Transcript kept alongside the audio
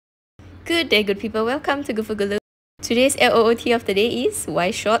Good day, good people. Welcome to Gulu. Today's LOOT of the day is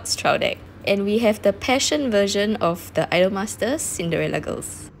Weiss Schwarz trial deck. And we have the passion version of the IdolMaster Cinderella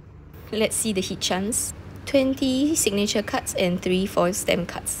girls. Let's see the hit chance. 20 signature cards and 3 foil stamp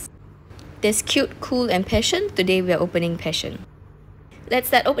cards. There's cute, cool and passion. Today we are opening passion. Let's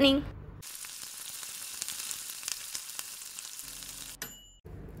start opening.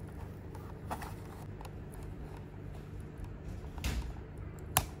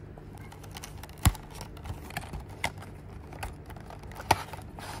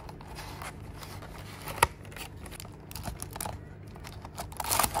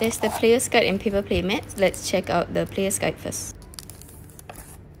 There's the player's guide and paper play mat. Let's check out the player's guide first.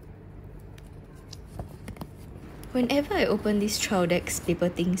 Whenever I open these trial decks paper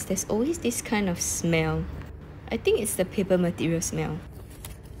things, there's always this kind of smell. I think it's the paper material smell.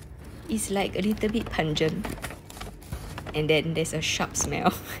 It's like a little bit pungent. And then there's a sharp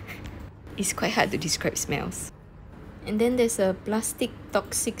smell. It's quite hard to describe smells. And then there's a plastic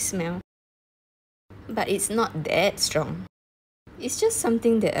toxic smell. But it's not that strong. It's just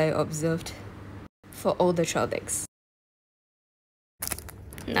something that I observed for all the trial decks.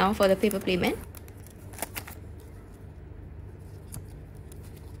 Now for the paper play mat.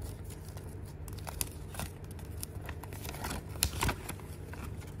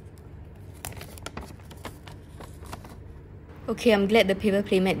 Okay, I'm glad the paper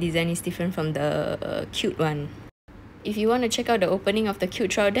play mat design is different from the cute one. If you want to check out the opening of the cute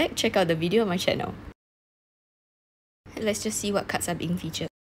trial deck, check out the video on my channel. Let's just see what cards are being featured.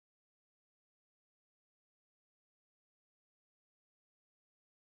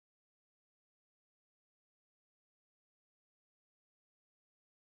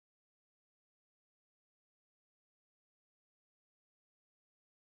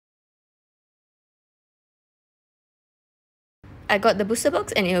 I got the booster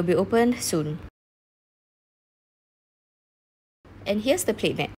box and it will be opened soon. And here's the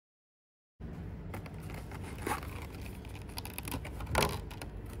play mat.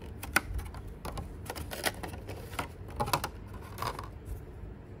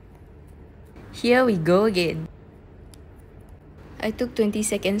 Here we go again. I took 20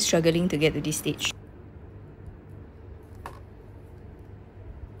 seconds struggling to get to this stage.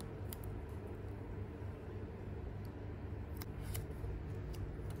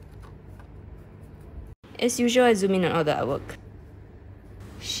 As usual, I zoom in on all the artwork.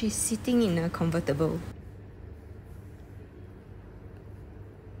 She's sitting in a convertible.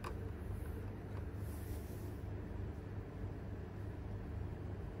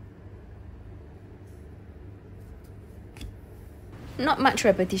 Not much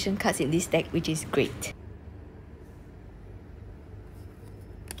repetition cards in this deck, which is great.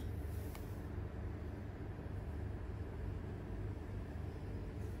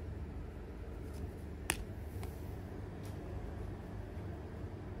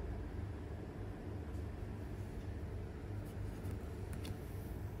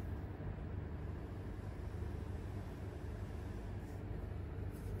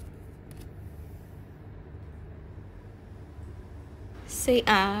 Say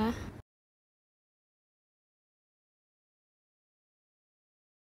ah.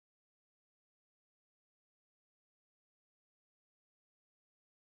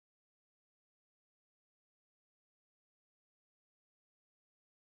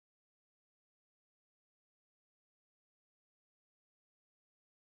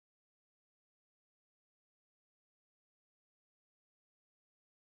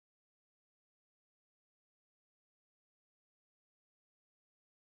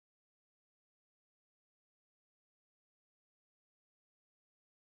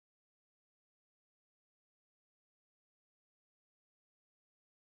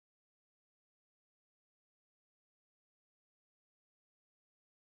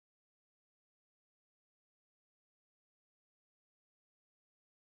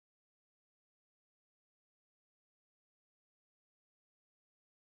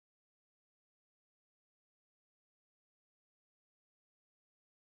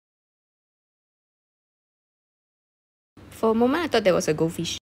 For a moment, I thought there was a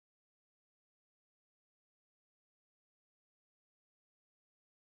goldfish.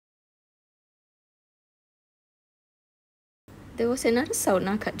 There was another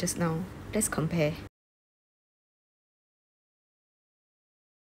sauna card just now. Let's compare.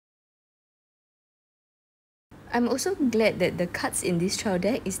 I'm also glad that the cards in this trial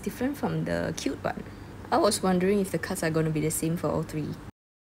deck is different from the cute one. I was wondering if the cards are going to be the same for all three.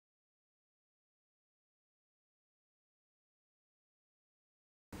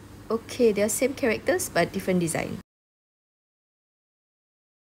 Okay, they are same characters but different design.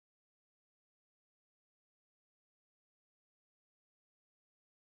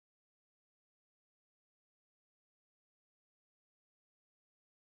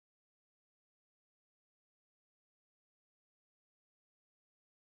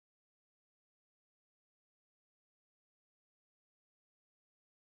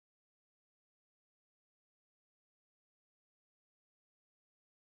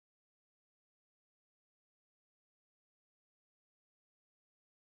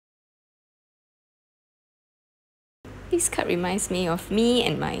 This card reminds me of me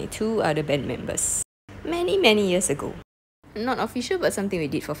and my 2 other band members. Many years ago. Not official, but something we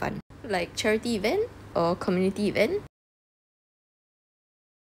did for fun. Like charity event or community event.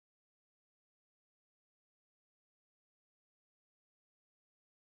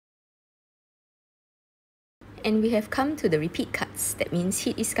 And we have come to the repeat cards. That means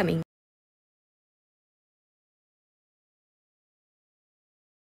heat is coming.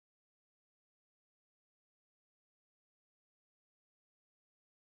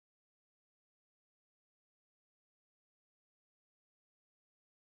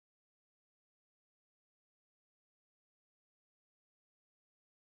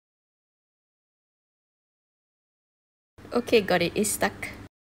 Okay, got it. It's stuck.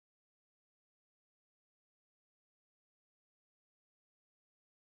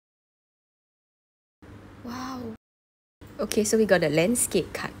 Wow. Okay, so we got a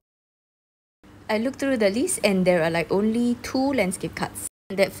landscape card. I looked through the list and there are like only 2 landscape cards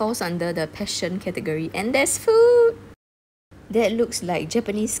that falls under the passion category, and there's food. That looks like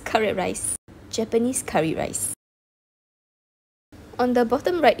Japanese curry rice. Japanese curry rice. On the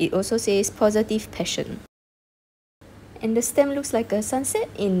bottom right, it also says positive passion. And the stem looks like a sunset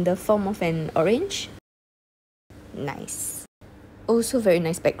in the form of an orange. Nice. Also very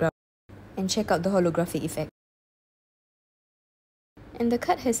nice background. And check out the holographic effect. And the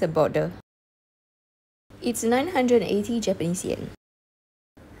card has a border. It's 980 Japanese yen.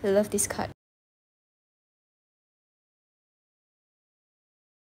 I love this card.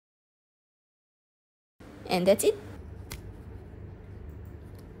 And that's it.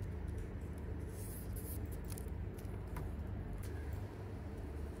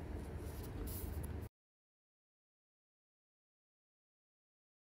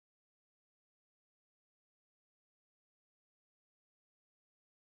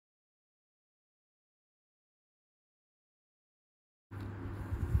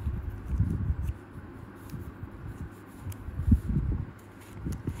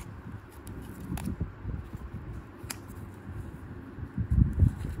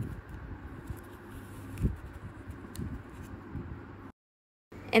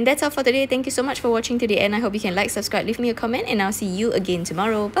 And that's all for today. Thank you so much for watching to the end. I hope you can like, subscribe, leave me a comment, and I'll see you again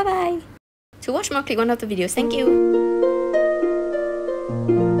tomorrow. Bye bye. To watch more, click one of the videos. Thank you.